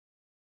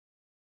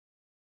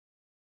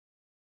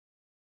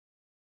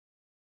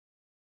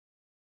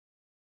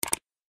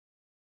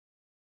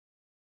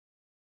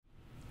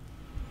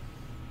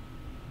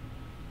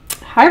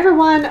Hi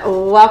everyone,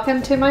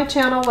 welcome to my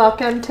channel.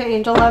 Welcome to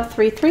Angel Love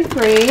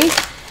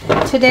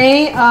 333.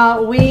 Today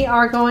we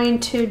are going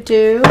to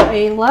do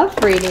a love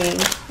reading.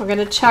 We're going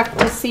to check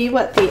to see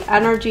what the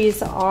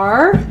energies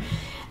are.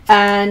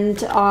 And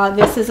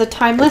this is a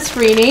timeless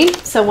reading.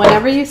 So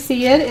whenever you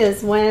see it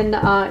is when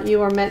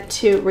you are meant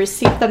to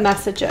receive the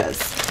messages.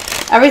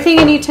 Everything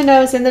you need to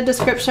know is in the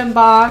description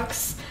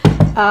box.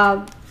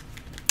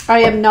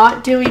 I am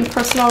not doing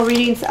personal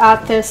readings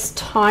at this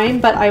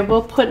time, but I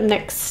will put an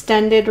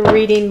extended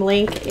reading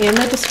link in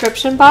the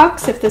description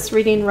box if this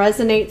reading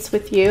resonates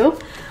with you.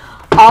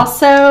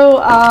 Also,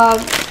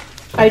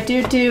 I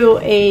do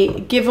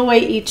a giveaway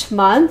each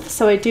month,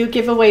 so I do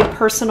give away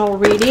personal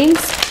readings.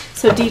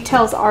 So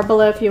details are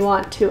below if you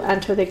want to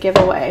enter the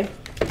giveaway.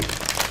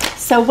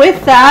 So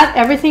with that,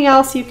 everything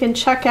else you can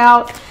check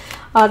out.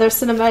 There's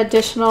some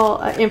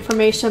additional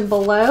information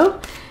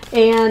below.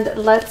 And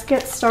let's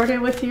get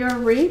started with your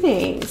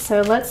reading.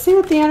 So let's see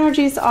what the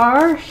energies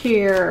are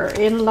here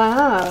in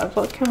love.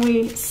 What can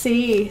we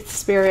see,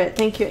 Spirit?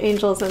 Thank you,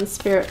 angels and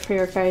Spirit, for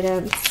your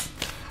guidance.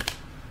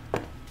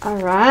 All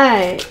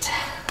right.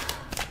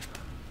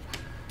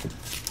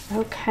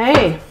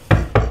 Okay.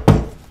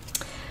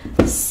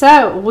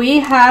 So we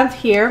have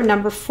here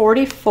number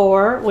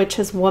 44, which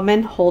is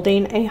woman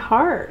holding a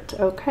heart.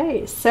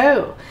 Okay,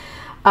 so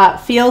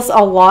feels a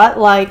lot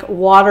like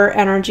water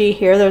energy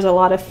here. There's a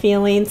lot of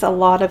feelings, a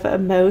lot of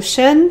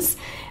emotions.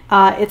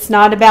 It's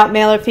not about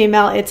male or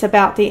female, it's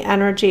about the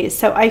energy.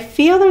 So I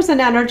feel there's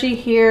an energy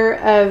here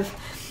of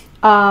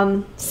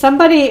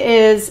somebody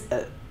is,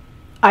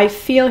 I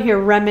feel here,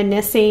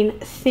 reminiscing,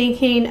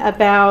 thinking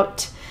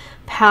about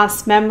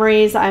past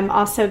memories. I'm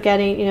also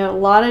getting, a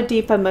lot of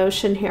deep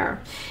emotion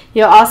here.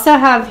 You also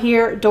have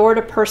here door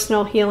to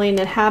personal healing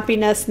and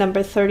happiness,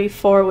 number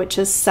 34, which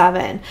is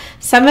 7.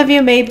 Some of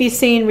you may be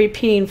seeing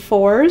repeating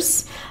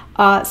 4s,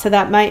 so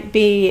that might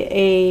be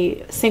a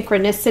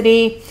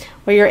synchronicity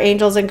where your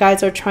angels and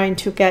guides are trying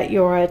to get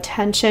your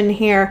attention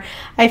here.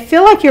 I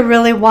feel like you're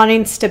really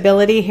wanting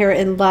stability here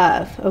in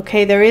love.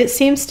 Okay,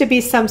 seems to be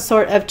some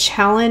sort of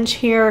challenge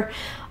here.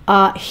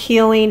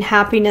 Healing,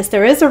 happiness.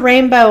 There is a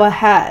rainbow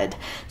ahead.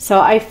 So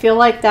I feel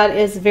like that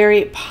is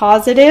very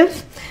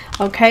positive.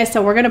 Okay,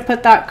 so we're going to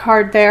put that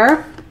card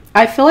there.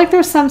 I feel like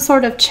there's some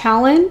sort of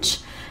challenge,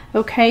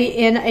 okay,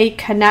 in a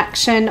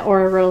connection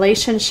or a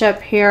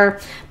relationship here.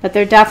 But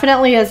there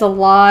definitely is a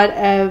lot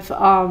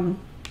of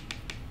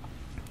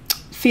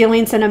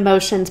feelings and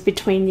emotions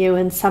between you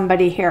and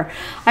somebody here.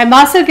 I'm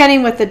also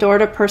getting with the door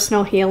to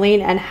personal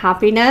healing and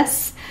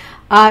happiness.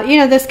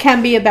 This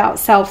can be about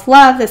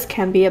self-love. This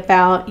can be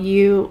about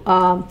you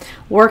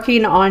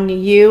working on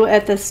you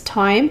at this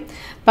time.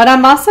 But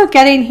I'm also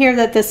getting here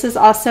that this is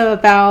also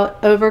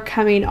about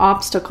overcoming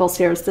obstacles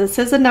here. So this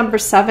is a number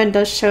 7,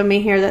 does show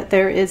me here that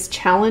there is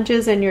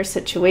challenges in your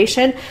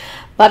situation.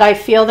 But I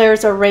feel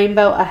there's a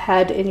rainbow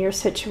ahead in your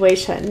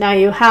situation. Now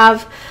you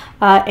have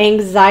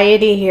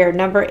anxiety here,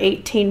 number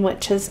 18,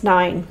 which is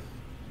 9.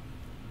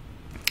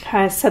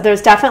 Okay, so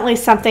there's definitely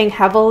something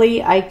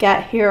heavily I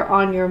get here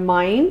on your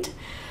mind.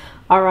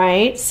 All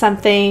right,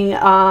 something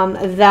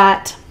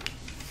that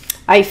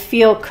I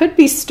feel could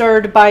be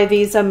stirred by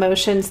these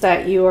emotions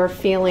that you are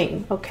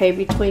feeling, okay,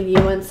 between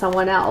you and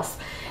someone else.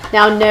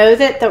 Now know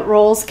that the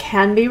roles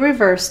can be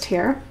reversed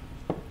here,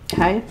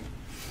 okay?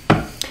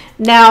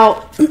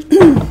 Now,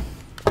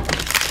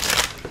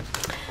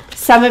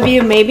 some of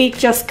you may be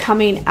just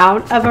coming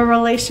out of a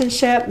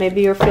relationship.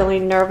 Maybe you're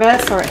feeling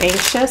nervous or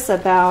anxious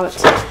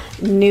about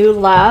new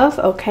love,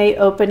 okay,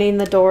 opening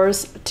the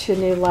doors to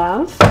new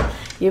love.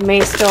 You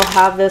may still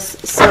have this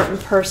certain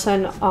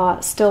person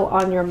still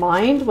on your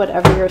mind,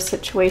 whatever your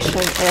situation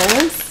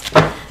is.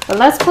 But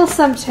let's pull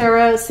some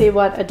tarot, see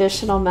what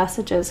additional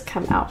messages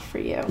come out for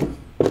you.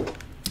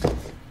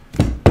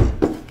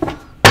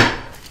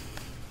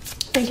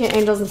 Thank you,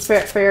 angels and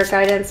Spirit, for your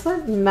guidance.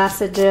 What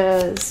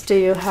messages do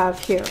you have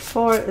here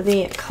for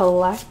the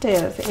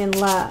collective in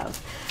love?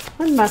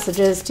 What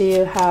messages do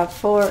you have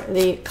for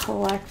the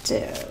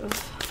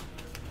collective?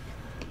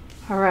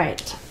 All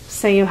right.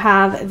 So you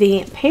have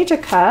the Page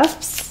of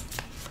Cups,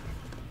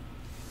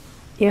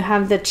 you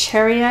have the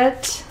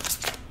Chariot,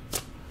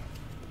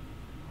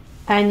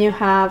 and you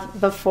have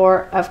the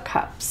 4 of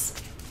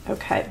Cups.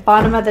 Okay,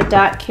 bottom of the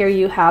deck here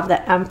you have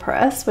the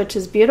Empress, which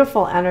is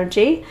beautiful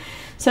energy.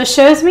 So it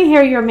shows me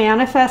here you're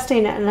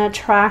manifesting and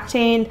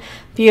attracting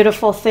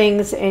beautiful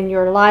things in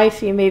your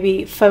life. You may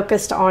be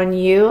focused on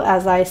you,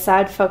 as I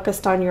said,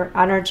 focused on your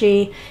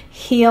energy,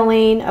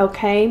 healing,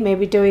 okay,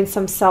 maybe doing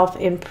some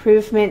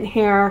self-improvement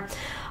here.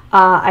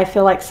 I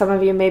feel like some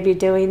of you may be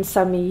doing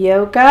some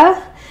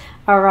yoga.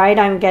 All right,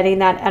 I'm getting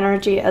that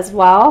energy as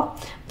well.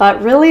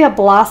 But really a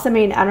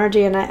blossoming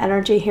energy and an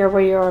energy here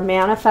where you're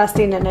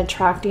manifesting and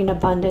attracting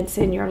abundance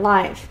in your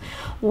life.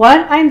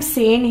 What I'm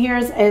seeing here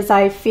is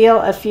I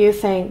feel a few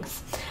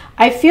things.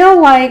 I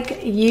feel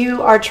like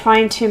you are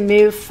trying to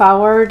move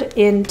forward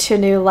into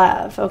new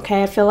love,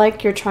 okay? I feel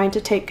like you're trying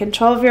to take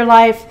control of your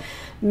life,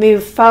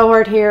 move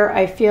forward here.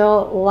 I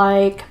feel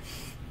like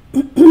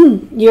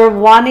You're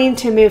wanting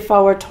to move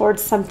forward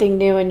towards something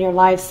new in your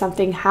life,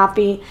 something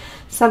happy,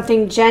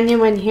 something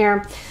genuine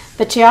here.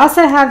 But you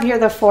also have here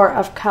the Four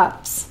of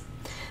Cups.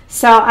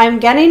 So I'm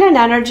getting an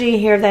energy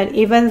here that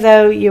even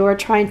though you are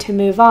trying to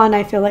move on,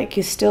 I feel like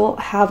you still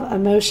have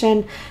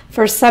emotion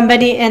for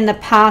somebody in the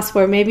past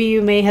where maybe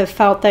you may have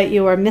felt that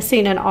you are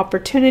missing an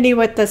opportunity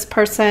with this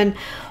person,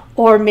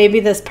 or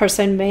maybe this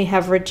person may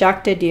have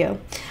rejected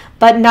you.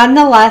 But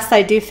nonetheless,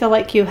 I do feel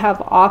like you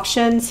have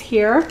options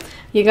here.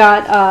 You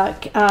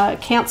got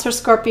Cancer,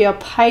 Scorpio,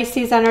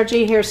 Pisces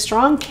energy here,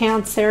 strong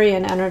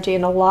Cancerian energy,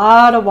 and a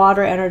lot of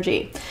water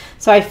energy.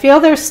 So I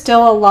feel there's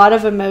still a lot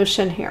of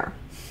emotion here.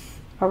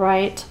 All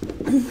right,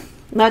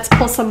 let's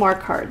pull some more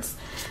cards.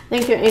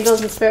 Thank you,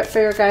 angels and spirit,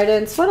 for your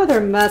guidance. What other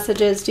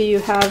messages do you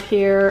have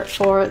here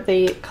for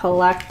the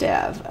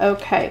collective?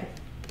 Okay,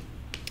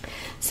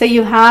 so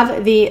you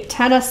have the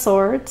Ten of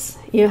Swords,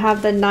 you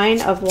have the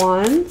Nine of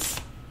Wands,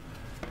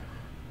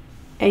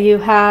 and you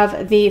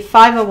have the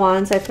Five of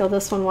Wands. I feel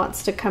this one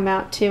wants to come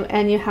out too,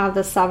 and you have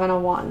the Seven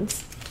of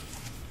Wands.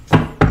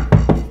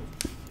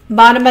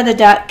 Bottom of the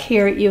deck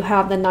here, you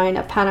have the Nine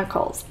of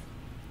Pentacles.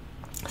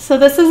 So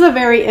this is a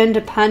very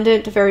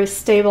independent, very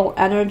stable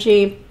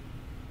energy.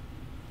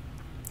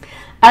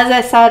 As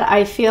I said,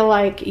 I feel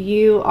like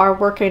you are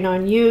working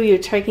on you. You're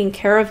taking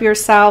care of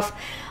yourself.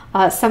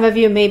 Some of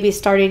you may be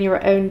starting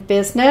your own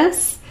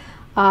business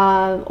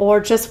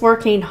or just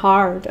working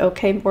hard,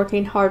 okay?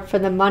 Working hard for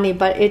the money.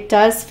 But it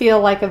does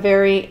feel like a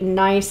very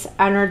nice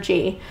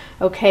energy,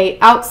 okay?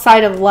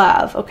 Outside of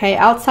love, okay?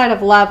 Outside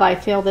of love, I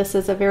feel this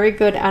is a very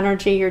good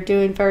energy. You're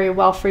doing very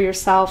well for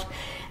yourself.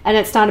 And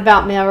it's not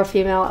about male or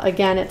female.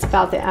 Again, it's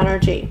about the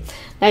energy.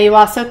 Now, you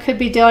also could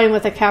be dealing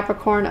with a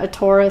Capricorn, a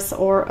Taurus,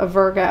 or a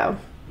Virgo.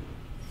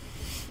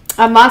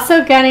 I'm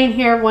also getting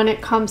here when it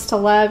comes to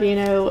love, you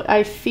know,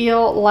 I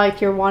feel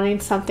like you're wanting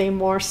something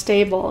more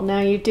stable.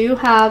 Now, you do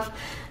have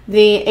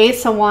the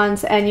Ace of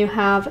Wands and you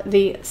have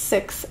the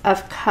Six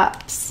of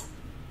Cups.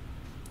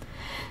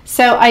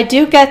 So I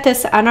do get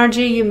this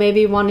energy. You may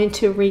be wanting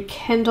to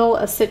rekindle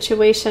a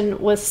situation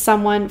with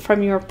someone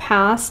from your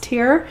past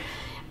here.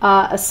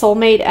 A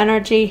soulmate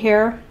energy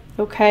here,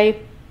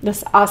 okay?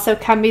 This also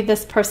can be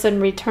this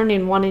person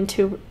returning, wanting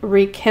to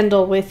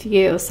rekindle with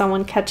you,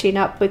 someone catching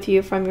up with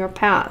you from your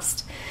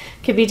past.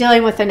 Could be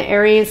dealing with an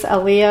Aries, a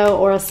Leo,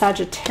 or a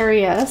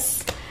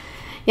Sagittarius.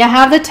 You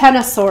have the Ten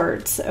of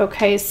Swords,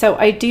 okay? So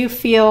I do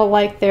feel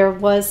like there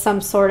was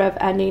some sort of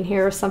ending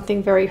here,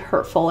 something very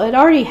hurtful. It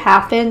already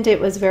happened. It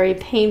was very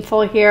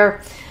painful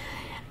here.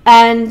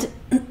 And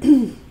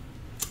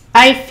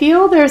I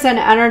feel there's an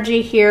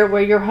energy here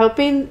where you're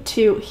hoping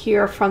to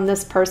hear from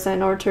this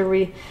person or to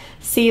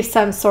receive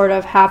some sort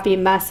of happy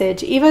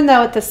message, even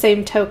though at the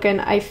same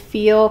token, I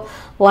feel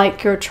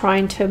like you're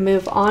trying to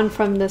move on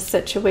from this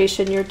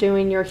situation. You're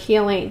doing your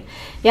healing.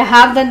 You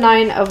have the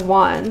Nine of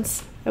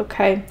Wands,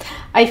 okay?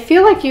 I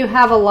feel like you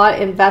have a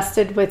lot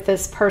invested with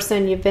this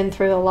person. You've been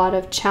through a lot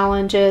of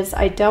challenges.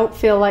 I don't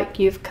feel like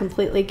you've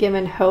completely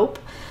given hope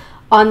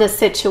on the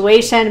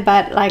situation,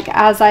 but like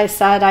as I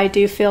said, I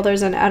do feel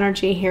there's an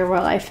energy here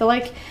where I feel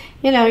like,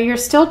 you know, you're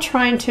still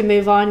trying to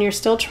move on. You're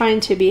still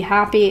trying to be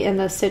happy in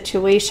the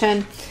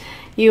situation.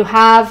 You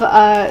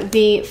have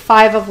the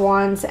Five of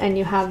Wands and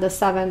you have the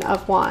Seven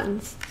of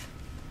Wands.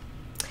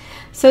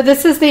 So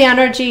this is the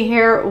energy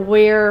here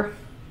where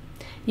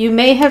you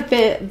may have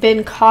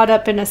been caught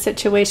up in a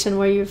situation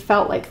where you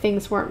felt like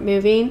things weren't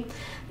moving.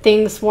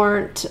 Things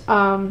weren't,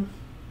 you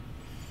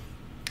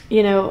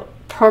know,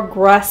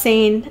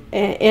 progressing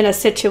in a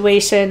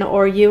situation,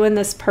 or you and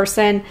this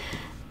person,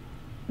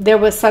 there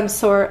was some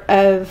sort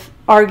of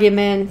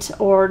argument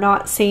or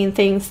not seeing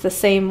things the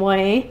same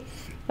way,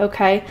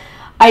 okay?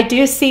 I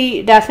do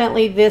see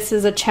definitely this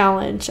is a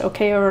challenge,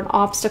 okay, or an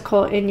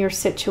obstacle in your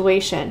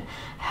situation.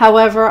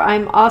 However,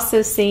 I'm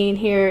also seeing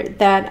here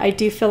that I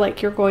do feel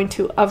like you're going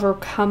to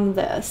overcome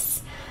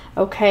this,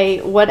 okay,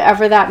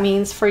 whatever that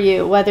means for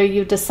you, whether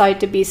you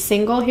decide to be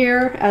single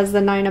here as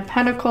the Nine of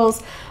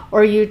Pentacles,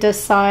 or you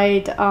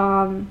decide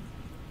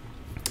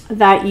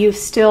that you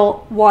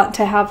still want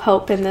to have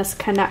hope in this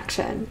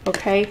connection,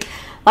 okay?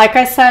 Like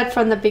I said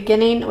from the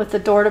beginning, with the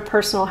door to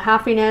personal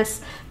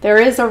happiness, there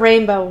is a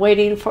rainbow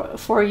waiting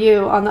for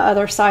you on the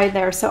other side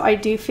there. So I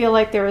do feel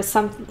like there is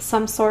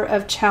some sort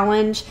of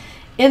challenge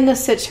in the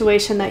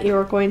situation that you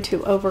are going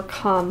to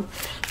overcome.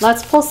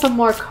 Let's pull some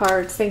more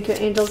cards. Thank you,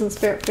 angels and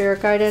spirit, for your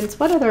guidance.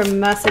 What other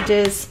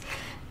messages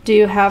do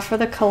you have for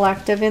the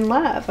collective in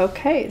love?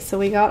 Okay, so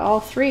we got all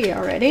three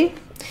already.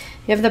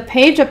 You have the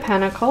Page of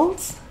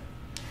Pentacles,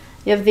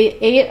 you have the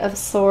Eight of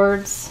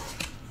Swords,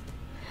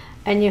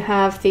 and you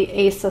have the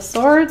Ace of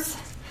Swords,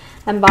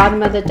 and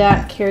bottom of the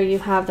deck here you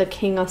have the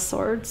King of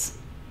Swords.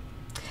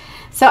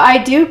 So I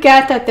do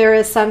get that there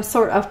is some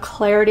sort of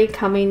clarity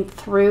coming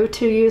through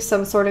to you,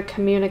 some sort of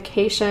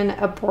communication,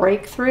 a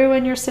breakthrough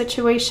in your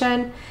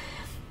situation.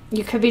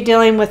 You could be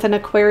dealing with an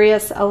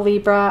Aquarius, a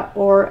Libra,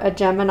 or a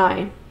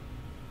Gemini.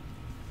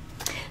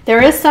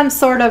 There is some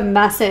sort of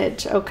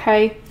message,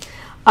 okay?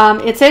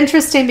 It's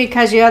interesting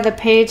because you have the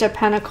Page of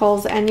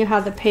Pentacles and you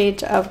have the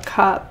Page of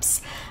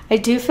Cups. I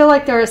do feel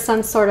like there is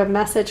some sort of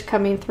message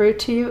coming through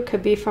to you. It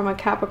could be from a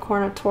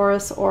Capricorn, a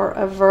Taurus, or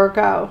a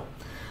Virgo.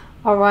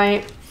 All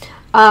right.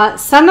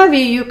 Some of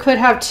you could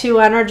have two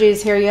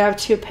energies here. You have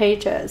two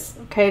pages.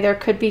 Okay. There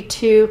could be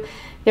two.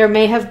 There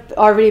may have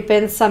already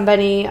been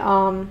somebody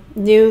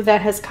new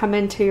that has come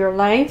into your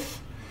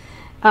life.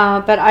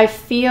 But I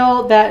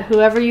feel that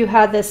whoever you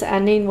had this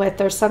ending with,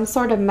 there's some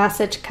sort of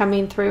message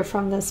coming through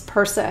from this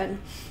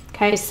person.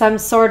 Okay. Some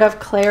sort of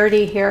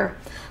clarity here.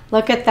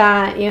 Look at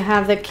that. You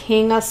have the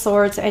King of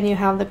Swords and you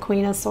have the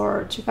Queen of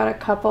Swords. You've got a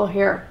couple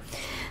here.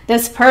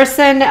 This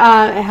person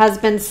has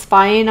been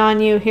spying on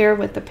you here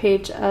with the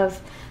Page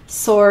of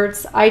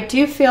Swords. I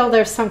do feel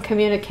there's some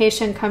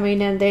communication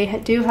coming in.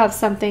 They do have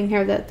something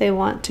here that they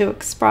want to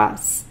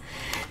express.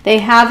 They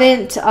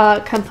haven't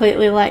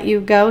completely let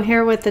you go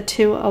here with the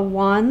Two of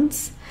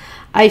Wands.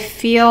 I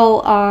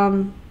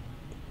feel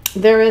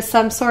there is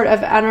some sort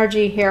of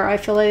energy here. I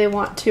feel like they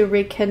want to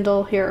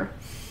rekindle here.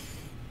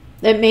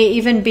 It may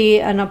even be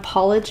an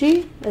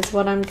apology is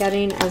what I'm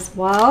getting as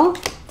well.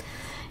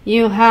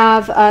 You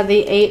have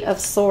the Eight of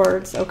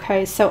Swords.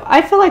 Okay, so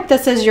I feel like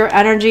this is your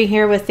energy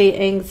here with the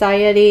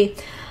anxiety.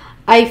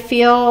 I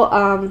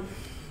feel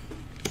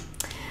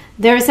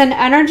there's an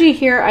energy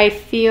here. I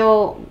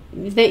feel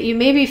that you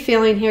may be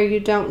feeling here you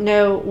don't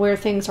know where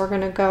things are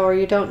going to go, or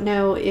you don't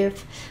know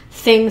if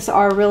things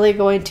are really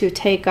going to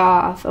take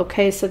off.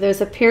 Okay, so there's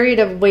a period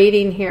of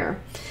waiting here.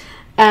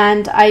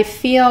 And I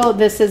feel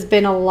this has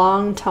been a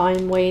long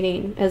time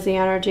waiting is the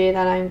energy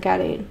that I'm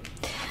getting.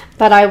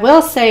 But I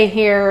will say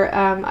here,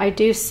 I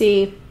do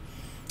see,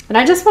 and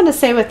I just want to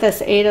say with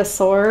this Eight of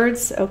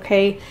Swords,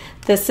 okay,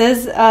 this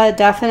is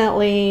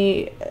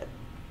definitely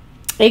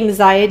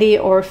anxiety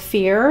or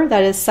fear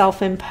that is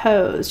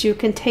self-imposed. You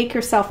can take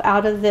yourself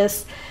out of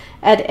this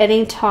at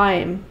any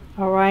time,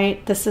 all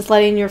right? This is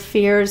letting your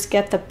fears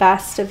get the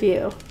best of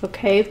you,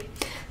 okay?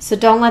 So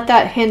don't let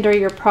that hinder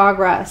your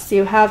progress.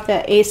 You have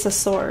the Ace of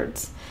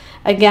Swords.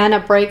 Again, a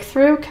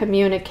breakthrough,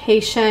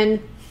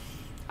 communication,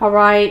 all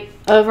right,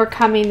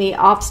 overcoming the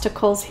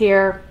obstacles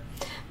here.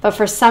 But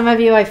for some of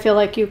you, I feel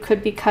like you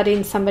could be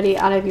cutting somebody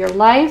out of your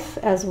life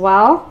as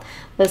well.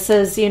 This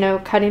is, you know,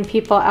 cutting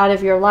people out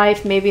of your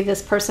life. Maybe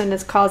this person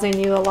is causing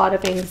you a lot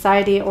of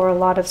anxiety or a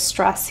lot of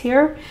stress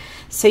here.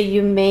 So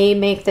you may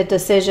make the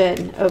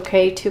decision,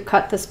 okay, to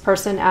cut this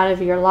person out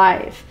of your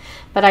life.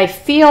 But I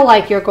feel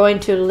like you're going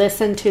to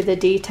listen to the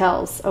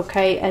details,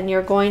 okay? And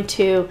you're going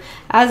to,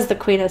 as the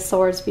Queen of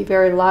Swords, be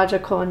very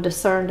logical and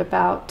discerned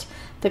about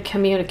the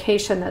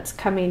communication that's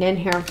coming in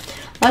here.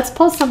 Let's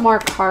pull some more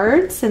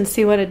cards and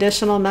see what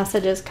additional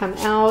messages come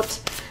out.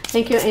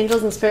 Thank you,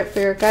 angels and spirit,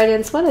 for your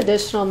guidance. What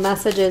additional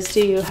messages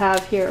do you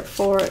have here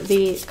for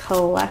the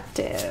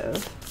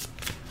collective?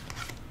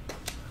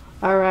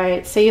 All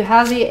right, so you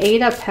have the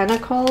Eight of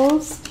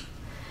Pentacles.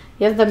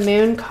 You have the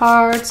Moon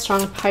card,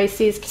 strong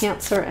Pisces,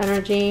 Cancer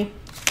energy.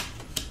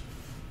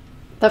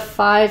 The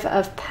Five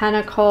of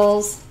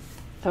Pentacles.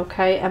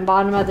 Okay, and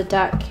bottom of the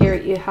deck here,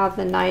 you have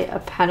the Knight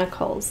of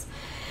Pentacles.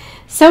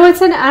 So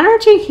it's an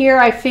energy here.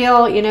 I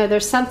feel, you know,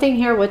 there's something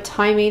here with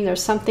timing.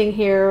 There's something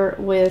here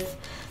with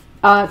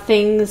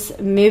things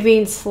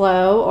moving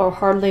slow or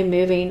hardly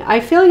moving.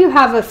 I feel you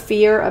have a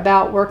fear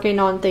about working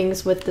on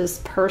things with this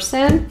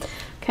person.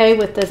 Okay,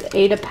 with this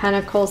Eight of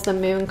Pentacles, the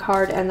Moon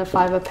card, and the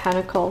Five of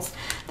Pentacles.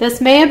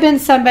 This may have been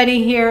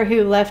somebody here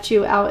who left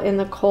you out in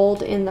the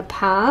cold in the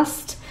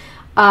past.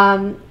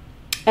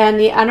 And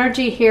the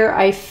energy here,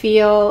 I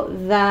feel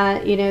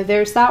that, you know,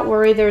 there's that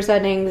worry, there's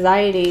that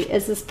anxiety.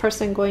 Is this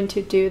person going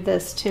to do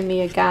this to me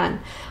again?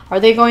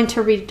 Are they going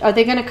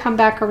to come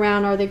back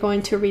around? Are they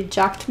going to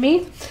reject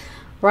me?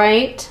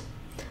 Right?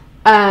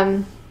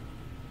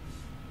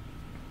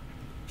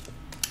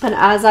 And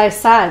as I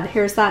said,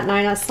 here's that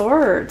Nine of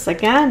Swords.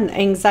 Again,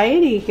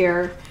 anxiety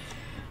here.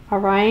 All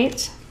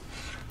right.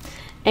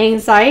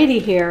 Anxiety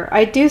here.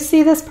 I do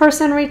see this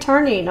person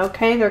returning.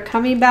 Okay. They're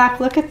coming back.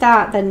 Look at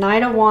that. The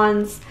Knight of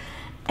Wands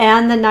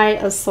and the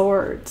Knight of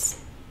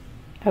Swords.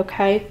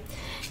 Okay.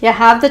 You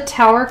have the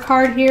Tower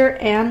card here.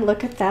 And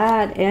look at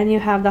that. And you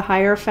have the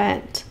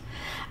Hierophant.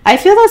 I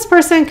feel this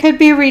person could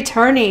be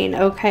returning.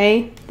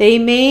 Okay. They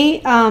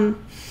may,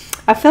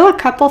 I feel a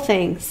couple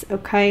things.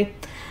 Okay.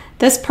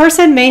 This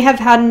person may have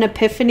had an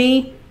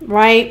epiphany,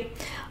 right?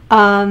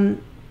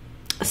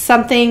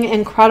 Something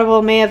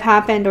incredible may have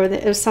happened,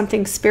 or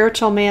something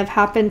spiritual may have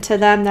happened to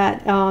them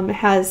that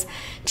has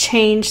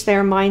changed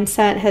their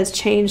mindset, has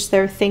changed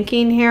their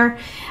thinking here.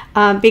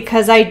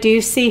 Because I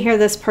do see here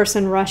this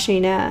person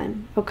rushing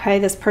in, okay?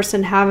 This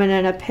person having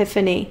an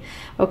epiphany,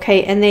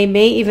 okay? And they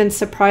may even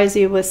surprise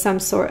you with some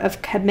sort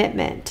of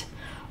commitment,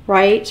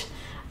 right?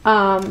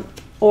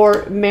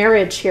 Or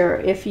marriage here,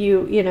 if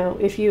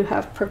if you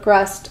have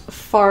progressed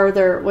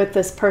farther with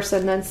this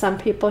person than some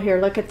people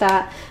here. Look at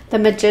that, the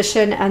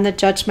Magician and the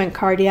Judgment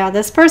card. Yeah,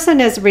 this person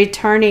is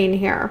returning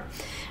here.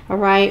 All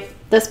right,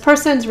 this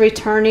person's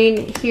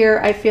returning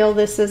here. I feel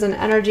this is an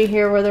energy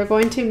here where they're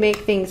going to make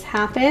things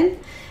happen,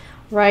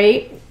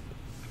 right?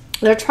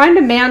 They're trying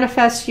to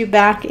manifest you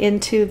back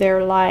into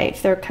their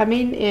life. They're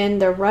coming in,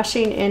 they're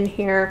rushing in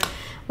here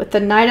with the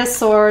Knight of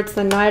Swords,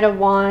 the Knight of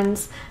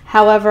Wands.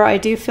 However, I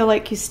do feel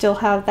like you still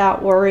have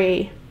that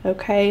worry,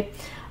 okay,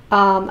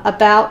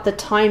 about the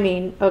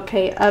timing,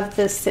 okay, of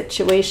this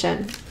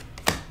situation.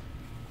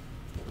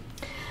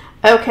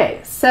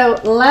 Okay, so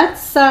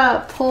let's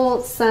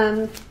pull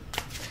some,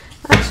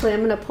 actually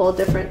I'm going to pull a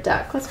different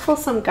deck. Let's pull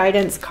some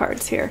guidance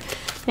cards here.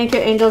 Thank you,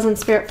 angels and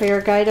spirit, for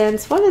your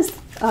guidance. What is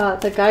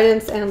the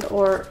guidance and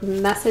or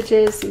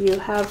messages you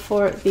have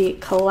for the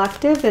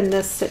collective in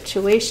this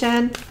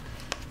situation?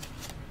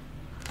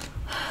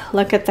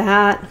 Look at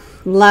that.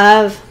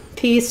 Love,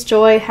 peace,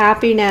 joy,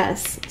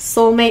 happiness,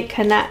 soulmate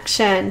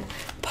connection,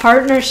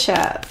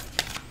 partnership.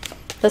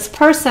 This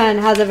person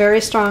has a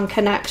very strong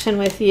connection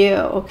with you,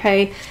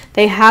 okay?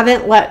 They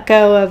haven't let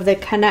go of the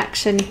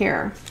connection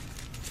here,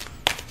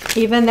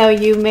 even though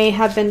you may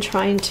have been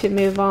trying to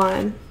move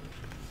on.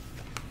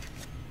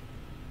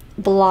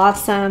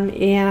 Blossom,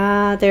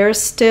 yeah,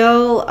 there's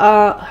still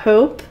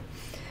hope,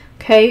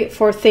 okay,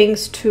 for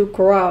things to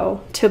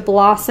grow, to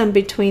blossom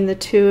between the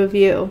two of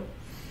you.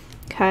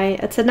 Okay,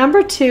 it's a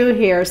number 2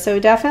 here, so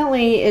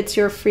definitely it's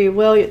your free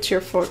will, it's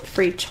your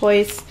free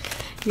choice,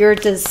 your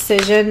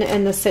decision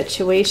in the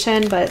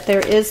situation, but there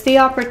is the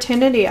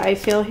opportunity, I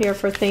feel, here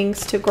for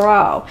things to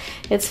grow.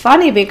 It's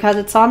funny because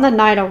it's on the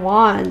Knight of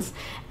Wands,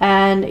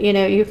 and you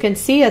know, you can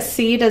see a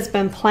seed has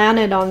been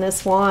planted on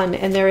this wand,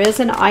 and there is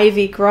an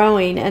ivy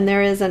growing, and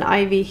there is an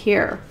ivy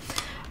here.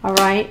 All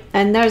right,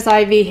 and there's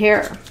ivy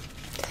here.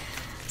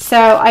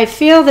 So I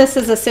feel this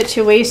is a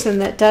situation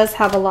that does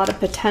have a lot of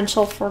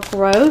potential for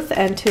growth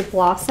and to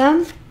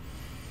blossom.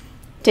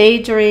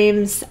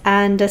 Daydreams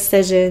and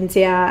decisions.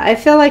 Yeah, I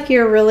feel like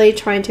you're really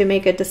trying to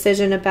make a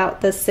decision about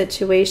this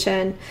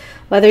situation,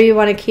 whether you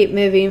want to keep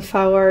moving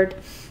forward.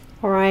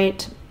 All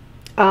right.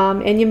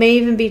 And you may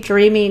even be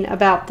dreaming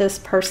about this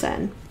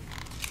person.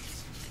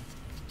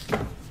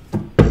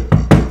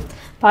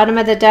 Bottom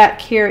of the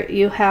deck here,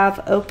 you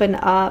have open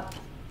up,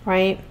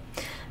 right?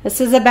 This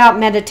is about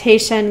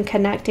meditation,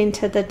 connecting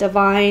to the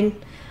divine.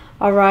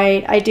 All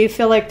right. I do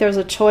feel like there's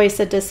a choice,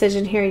 a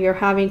decision here you're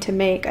having to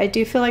make. I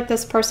do feel like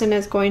this person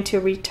is going to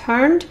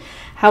return.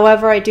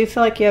 However, I do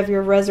feel like you have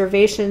your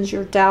reservations,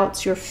 your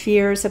doubts, your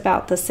fears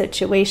about the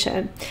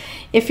situation.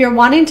 If you're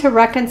wanting to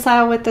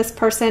reconcile with this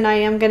person, I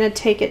am going to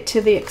take it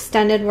to the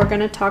extended. We're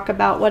going to talk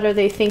about what are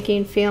they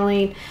thinking,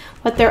 feeling,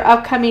 what their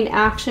upcoming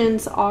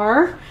actions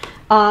are.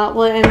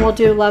 And we'll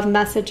do love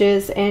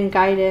messages and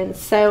guidance.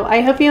 So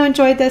I hope you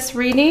enjoyed this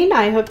reading.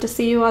 I hope to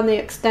see you on the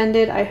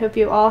extended. I hope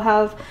you all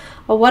have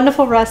a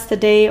wonderful rest of the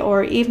day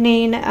or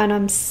evening. And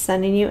I'm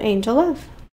sending you angel love.